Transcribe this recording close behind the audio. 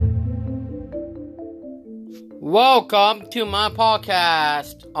Welcome to my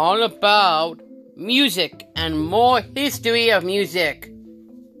podcast all about music and more history of music.